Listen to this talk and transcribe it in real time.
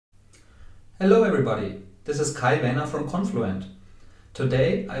Hello everybody, this is Kai Wenner from Confluent.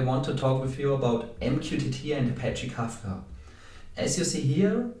 Today I want to talk with you about MQTT and Apache Kafka. As you see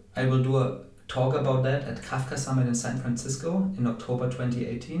here, I will do a talk about that at Kafka Summit in San Francisco in October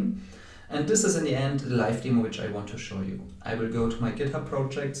 2018. And this is in the end the live demo which I want to show you. I will go to my Github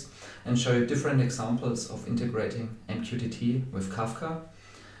projects and show you different examples of integrating MQTT with Kafka.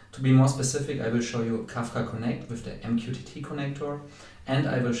 To be more specific, I will show you Kafka Connect with the MQTT connector, and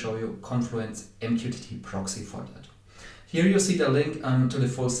I will show you Confluent MQTT Proxy for that. Here you see the link to the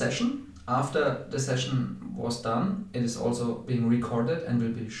full session. After the session was done, it is also being recorded and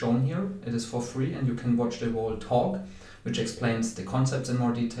will be shown here. It is for free and you can watch the whole talk, which explains the concepts in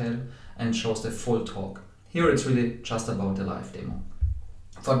more detail and shows the full talk. Here it's really just about the live demo.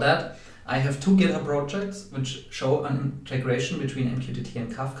 For that, I have two Github projects which show an integration between MQTT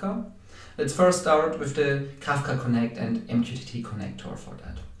and Kafka. Let's first start with the Kafka Connect and MQTT connector for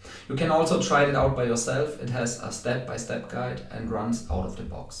that. You can also try it out by yourself. It has a step-by-step guide and runs out of the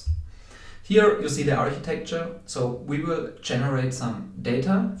box. Here you see the architecture. So we will generate some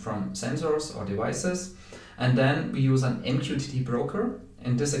data from sensors or devices, and then we use an MQTT broker.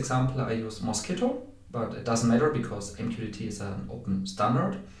 In this example I use Mosquito, but it doesn't matter because MQTT is an open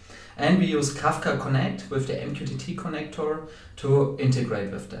standard. And we use Kafka Connect with the MQTT connector to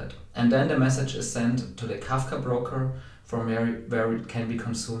integrate with that. And then the message is sent to the Kafka broker from where it can be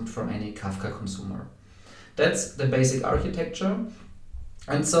consumed from any Kafka consumer. That's the basic architecture.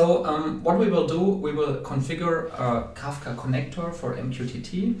 And so what we will do, we will configure a Kafka connector for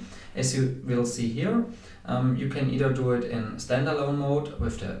MQTT, as you will see here. You can either do it in standalone mode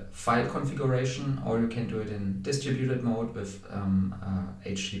with the file configuration, or you can do it in distributed mode with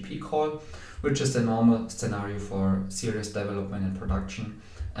HTTP call, which is the normal scenario for serious development and production.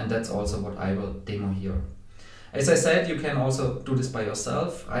 And that's also what I will demo here. As I said, you can also do this by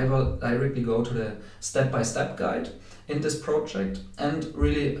yourself. I will directly go to the step-by-step guide in this project and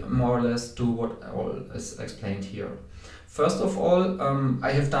really more or less do what all is explained here. First of all,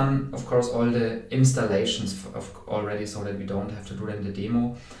 I have done, of course, all the installations already so that we don't have to do it in the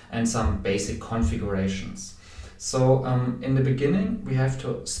demo, and some basic configurations. So in the beginning, we have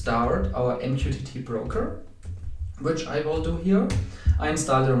to start our MQTT broker, which I will do here. I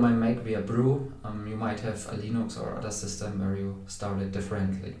installed it on my Mac via Brew. You might have a Linux or other system where you start it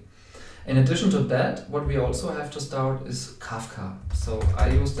differently. In addition to that, what we also have to start is Kafka. So I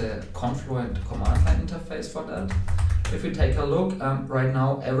use the Confluent command line interface for that. If you take a look, right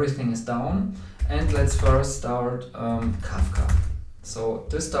now everything is down, and let's first start Kafka. So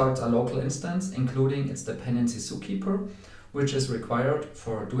this starts a local instance, including its dependency zookeeper, which is required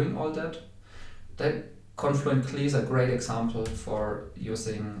for doing all that. That Confluent CLI is a great example for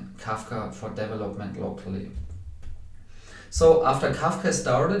using Kafka for development locally. So after Kafka is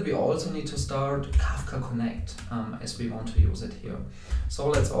started, we also need to start Kafka Connect as we want to use it here. So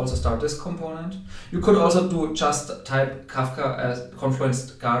let's also start this component. You could also do just type Kafka as Confluent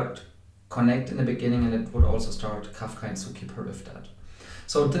start Connect in the beginning, and it would also start Kafka and Zookeeper with that.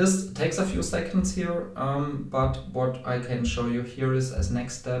 So this takes a few seconds here, but what I can show you here is, as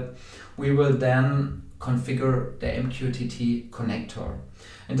next step, we will then configure the MQTT connector.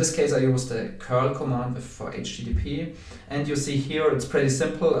 In this case I use the curl command for HTTP, and you see here it's pretty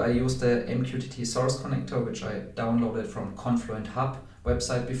simple. I use the MQTT source connector, which I downloaded from Confluent Hub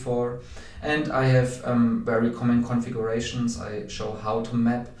website before, and I have very common configurations. I show how to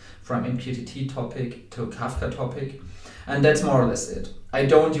map from MQTT topic to Kafka topic, and that's more or less it. I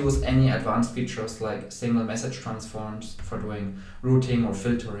don't use any advanced features like single message transforms for doing routing or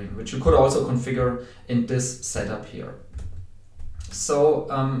filtering, which you could also configure in this setup here. So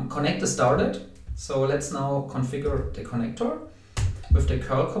Connect is started. So let's now configure the connector with the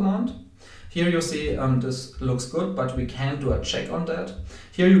curl command. Here you see this looks good, but we can do a check on that.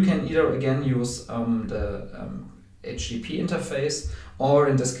 Here you can either again use the HTTP interface, or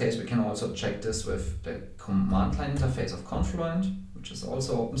in this case we can also check this with the command line interface of Confluent, which is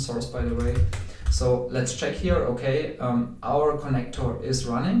also open source, by the way. So let's check here. Okay, our connector is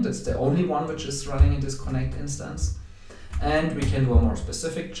running. That's the only one which is running in this Connect instance. And we can do a more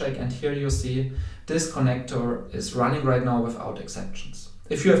specific check, and here you see this connector is running right now without exceptions.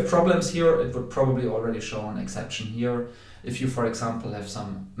 If you have problems here, it would probably already show an exception here if you, for example, have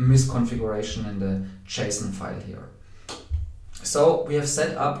some misconfiguration in the JSON file here. So we have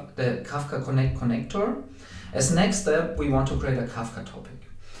set up the Kafka Connect connector. As next step, we want to create a Kafka topic.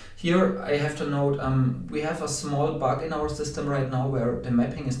 Here I have to note, we have a small bug in our system right now where the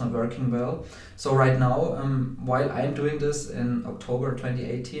mapping is not working well. So right now, while I'm doing this in October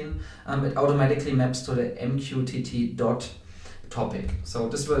 2018, it automatically maps to the MQTT topic. So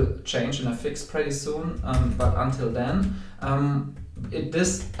this will change in a fix pretty soon, but until then,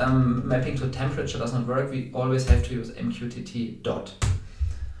 this mapping to temperature does not work. We always have to use MQTT dot.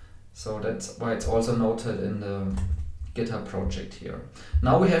 So that's why it's also noted in the Github project here.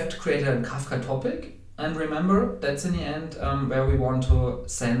 Now we have to create a Kafka topic, and remember that's in the end where we want to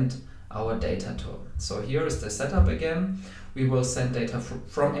send our data to. So here is the setup again. We will send data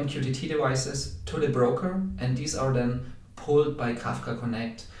from MQTT devices to the broker, and these are then pulled by Kafka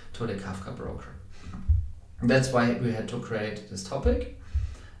Connect to the Kafka broker. That's why we had to create this topic.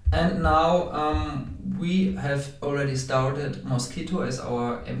 And now we have already started Mosquito as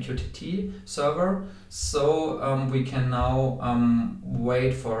our MQTT server, so we can now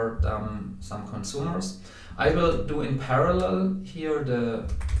wait for some consumers. I will do in parallel here the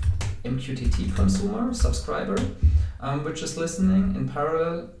MQTT consumer subscriber, which is listening in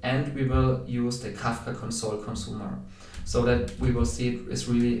parallel, and we will use the Kafka console consumer, so that we will see it is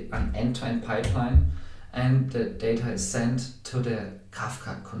really an end-to-end pipeline, and the data is sent to the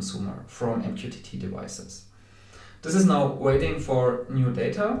Kafka consumer from MQTT devices. This is now waiting for new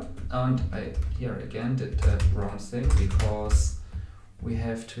data, and I here again did the wrong thing because we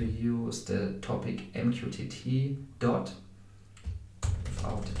have to use the topic MQTT dot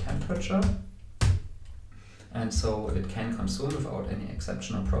without the temperature, and so it can consume without any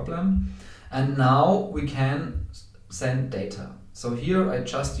exception or problem. And now we can send data. So here I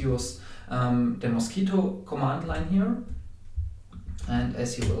just use the Mosquito command line here, and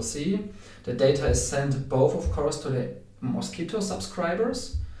as you will see, the data is sent both of course to the Mosquito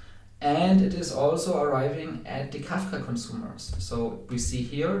subscribers, and it is also arriving at the Kafka consumers. So we see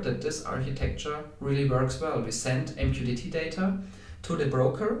here that this architecture really works well. We send MQTT data to the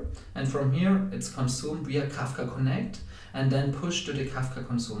broker, and from here it's consumed via Kafka Connect and then pushed to the Kafka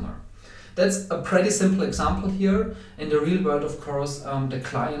consumer. That's a pretty simple example here. In the real world, of course, the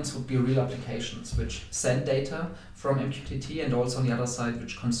clients would be real applications which send data from MQTT, and also on the other side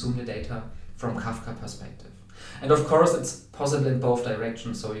which consume the data from Kafka perspective. And of course it's possible in both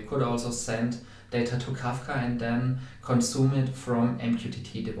directions, so you could also send data to Kafka and then consume it from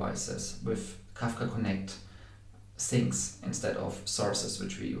MQTT devices with Kafka Connect sinks instead of sources,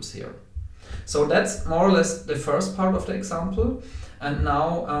 which we use here. So that's more or less the first part of the example. And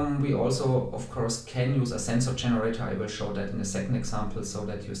now we also, of course, can use a sensor generator. I will show that in the second example so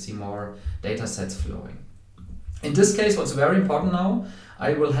that you see more data sets flowing. In this case, what's very important now,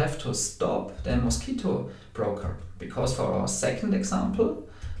 I will have to stop the Mosquito broker, because for our second example,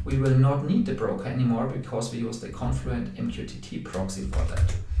 we will not need the broker anymore because we use the Confluent MQTT Proxy for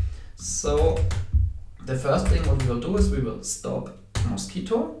that. So the first thing what we will do is we will stop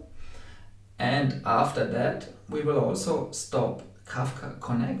Mosquito, and after that we will also stop Kafka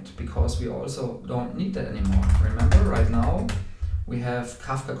Connect, because we also don't need that anymore. Remember, right now we have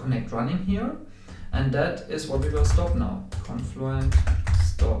Kafka Connect running here, and that is what we will stop now. Confluent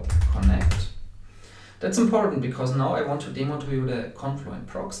stop connect. That's important because now I want to demo to you the Confluent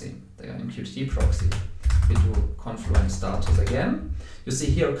proxy, the MQTT proxy. We do Confluent status again. You see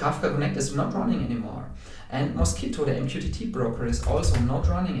here Kafka Connect is not running anymore, and Mosquito, the MQTT broker, is also not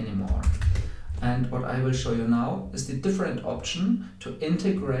running anymore. And what I will show you now is the different option to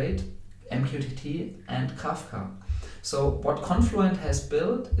integrate MQTT and Kafka. So what Confluent has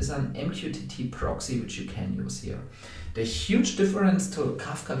built is an MQTT proxy which you can use here. The huge difference to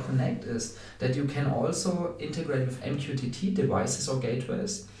Kafka Connect is that you can also integrate with MQTT devices or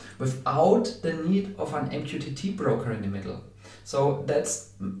gateways without the need of an MQTT broker in the middle. So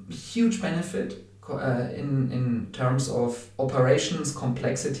that's a huge benefit in terms of operations,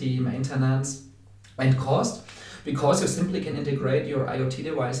 complexity, maintenance, and cost, because you simply can integrate your IoT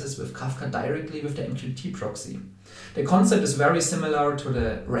devices with Kafka directly with the MQTT proxy. The concept is very similar to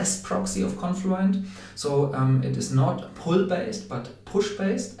the REST proxy of Confluent, so it is not pull-based but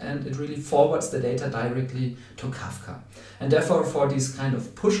push-based, and it really forwards the data directly to Kafka. And therefore, for these kind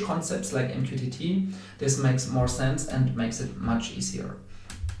of push concepts like MQTT, this makes more sense and makes it much easier.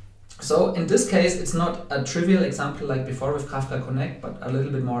 So in this case, it's not a trivial example like before with Kafka Connect, but a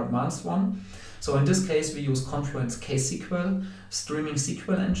little bit more advanced one. So in this case, we use Confluent's KSQL, streaming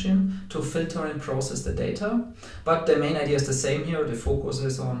SQL engine, to filter and process the data. But the main idea is the same here. The focus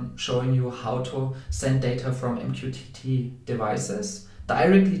is on showing you how to send data from MQTT devices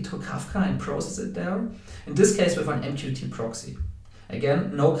directly to Kafka and process it there. In this case, with an MQTT proxy.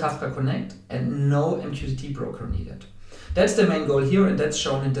 Again, no Kafka Connect and no MQTT broker needed. That's the main goal here, and that's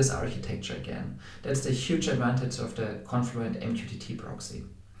shown in this architecture again. That's the huge advantage of the Confluent MQTT proxy.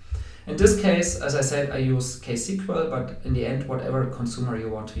 In this case, as I said, I use KSQL, but in the end, whatever consumer you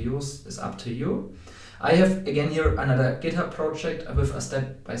want to use is up to you. I have again here another GitHub project with a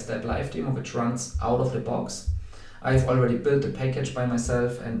step-by-step live demo which runs out of the box. I've already built the package by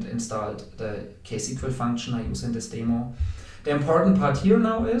myself and installed the KSQL function I use in this demo. The important part here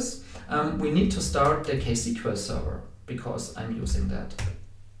now is we need to start the KSQL server because I'm using that.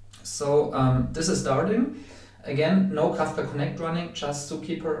 So this is starting. Again, no Kafka Connect running, just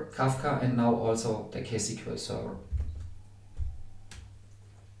Zookeeper, Kafka, and now also the KSQL server.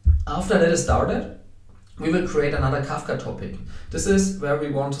 After that is started, we will create another Kafka topic. This is where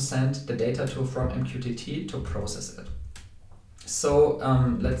we want to send the data to from MQTT to process it. So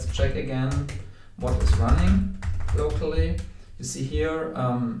let's check again what is running locally. You see here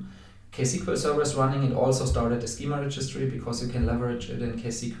KSQL server is running. It also started the schema registry because you can leverage it in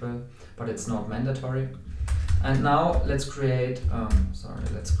KSQL, but it's not mandatory. And now let's create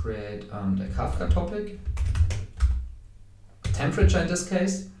the Kafka topic, temperature in this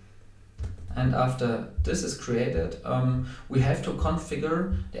case. And after this is created, we have to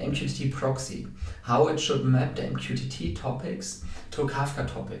configure the MQTT proxy, how it should map the MQTT topics to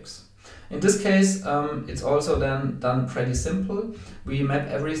Kafka topics. In this case, it's also then done pretty simple. We map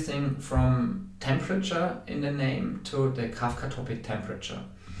everything from temperature in the name to the Kafka topic temperature.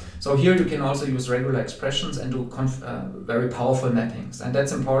 So here you can also use regular expressions and do very powerful mappings. And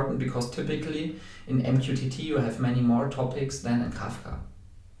that's important because typically in MQTT you have many more topics than in Kafka.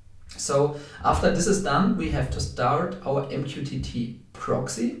 So after this is done, we have to start our MQTT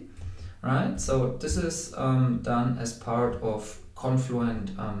proxy, right? So this is done as part of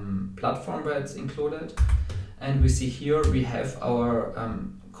Confluent platform where it's included. And we see here we have our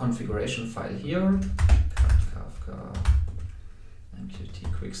configuration file here, Kafka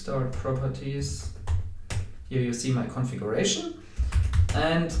MQTT quick start properties. Here you see my configuration.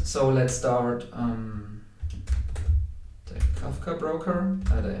 And so let's start the Kafka broker,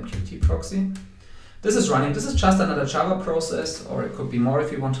 the MQTT proxy. This is running. This is just another Java process, or it could be more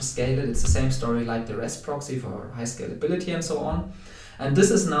if you want to scale it. It's the same story like the REST proxy for high scalability and so on. And this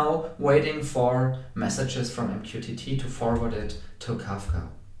is now waiting for messages from MQTT to forward it to Kafka.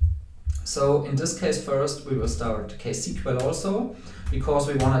 So in this case, first we will start KSQL also, because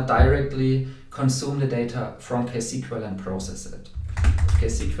we want to directly consume the data from KSQL and process it. With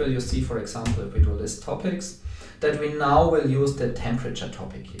KSQL, you see, for example, if we do list topics, that we now will use the temperature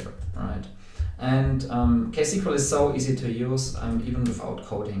topic here, right? And KSQL is so easy to use, even without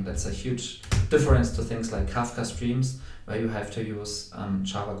coding. That's a huge difference to things like Kafka streams, where you have to use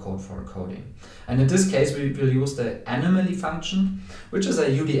Java code for coding. And in this case, we will use the Anomaly function, which is a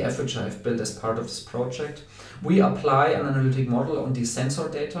UDF which I've built as part of this project. We apply an analytic model on the sensor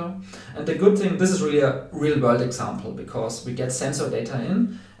data. And the good thing, this is really a real-world example, because we get sensor data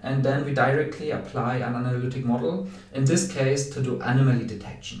in, and then we directly apply an analytic model, in this case, to do anomaly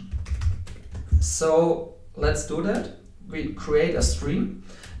detection. So let's do that. We create a stream.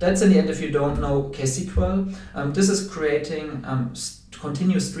 That's in the end, if you don't know KSQL, this is creating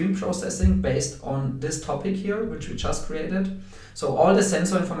continuous stream processing based on this topic here, which we just created. So all the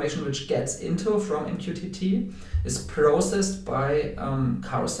sensor information which gets into from MQTT is processed by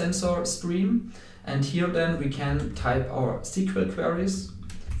car sensor stream. And here then we can type our SQL queries.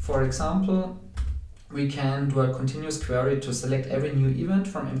 For example, we can do a continuous query to select every new event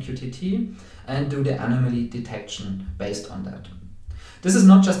from MQTT and do the anomaly detection based on that. This is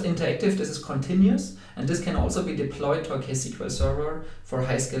not just interactive, this is continuous, and this can also be deployed to a KSQL server for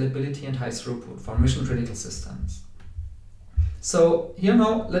high scalability and high throughput for mission critical systems. So here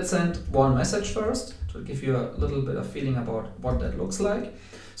now, let's send one message first to give you a little bit of feeling about what that looks like.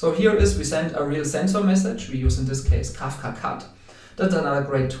 So here is, we send a real sensor message. We use in this case Kafka Cut. That's another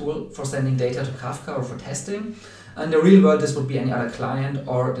great tool for sending data to Kafka or for testing. And in the real world, this would be any other client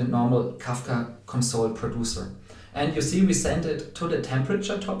or the normal Kafka console producer. And you see, we send it to the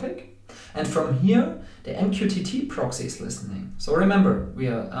temperature topic. And from here, the MQTT proxy is listening. So remember, we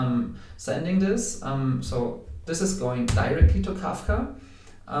are sending this. So this is going directly to Kafka.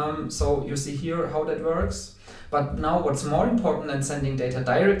 So you see here how that works. But now what's more important than sending data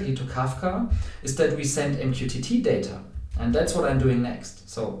directly to Kafka is that we send MQTT data. And that's what I'm doing next.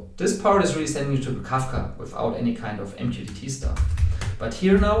 So this part is really sending you to Kafka without any kind of MQTT stuff. But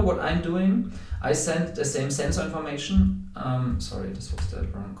here now what I'm doing, I send the same sensor information. Sorry, this was the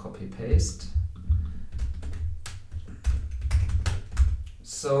wrong copy paste.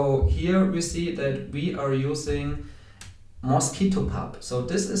 So here we see that we are using Mosquito Pub. So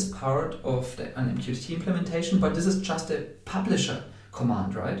this is part of an MQTT implementation, but this is just a publisher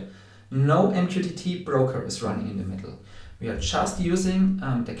command, right? No MQTT broker is running in the middle. We are just using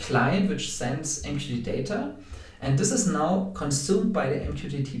the client which sends MQTT data, And this is now consumed by the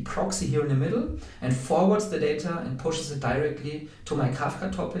MQTT proxy here in the middle and forwards the data and pushes it directly to my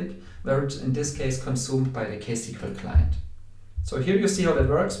Kafka topic, where it's in this case consumed by the KSQL client. So here you see how that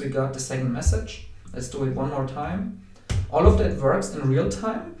works. We got the second message. Let's do it one more time. All of that works in real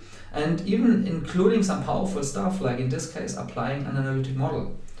time and even including some powerful stuff, like in this case applying an analytic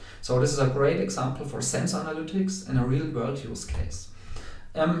model. So this is a great example for sensor analytics in a real world use case.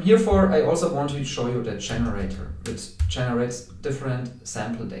 Herefore, I also want to show you the generator, which generates different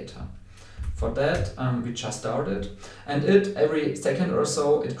sample data. For that, we just started, and every second or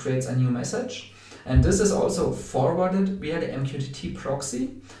so, it creates a new message. And this is also forwarded via the MQTT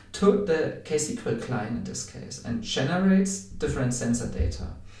proxy to the KSQL client in this case, and generates different sensor data.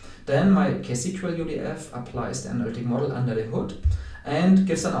 Then my KSQL UDF applies the analytic model under the hood and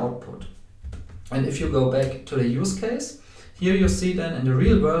gives an output. And if you go back to the use case, here you see then in the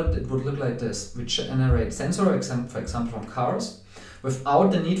real world it would look like this. We generate sensor, for example from cars. Without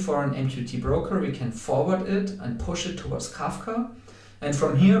the need for an MQTT broker, we can forward it and push it towards Kafka. And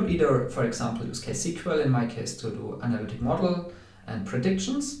from here, either, for example, use KSQL, in my case, to do analytic model and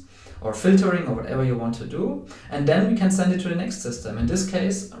predictions, or filtering, or whatever you want to do. And then we can send it to the next system. In this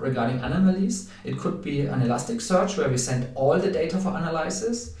case, regarding anomalies, it could be an Elasticsearch where we send all the data for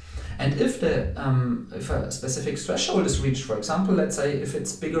analysis. And if a specific threshold is reached, for example, let's say if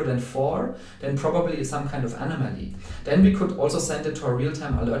it's bigger than 4, then probably it's some kind of anomaly. Then we could also send it to a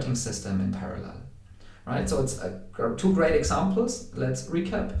real-time alerting system in parallel. Right? So it's two great examples. Let's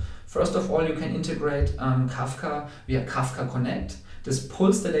recap. First of all, you can integrate Kafka via Kafka Connect. This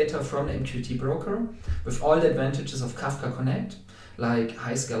pulls the data from the MQTT broker with all the advantages of Kafka Connect, like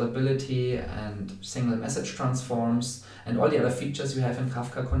high scalability and single message transforms and all the other features you have in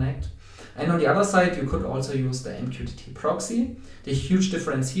Kafka Connect. And on the other side, you could also use the MQTT proxy. The huge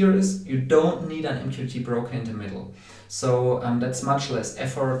difference here is you don't need an MQTT broker in the middle. So that's much less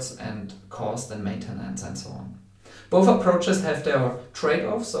efforts and cost and maintenance and so on. Both approaches have their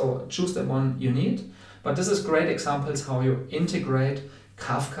trade-offs, so choose the one you need. But this is great examples how you integrate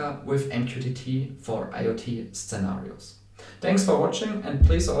Kafka with MQTT for IoT scenarios. Thanks for watching, and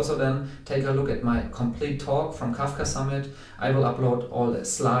please also then take a look at my complete talk from Kafka Summit. I will upload all the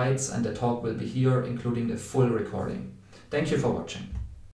slides and the talk will be here, including the full recording. Thank you for watching.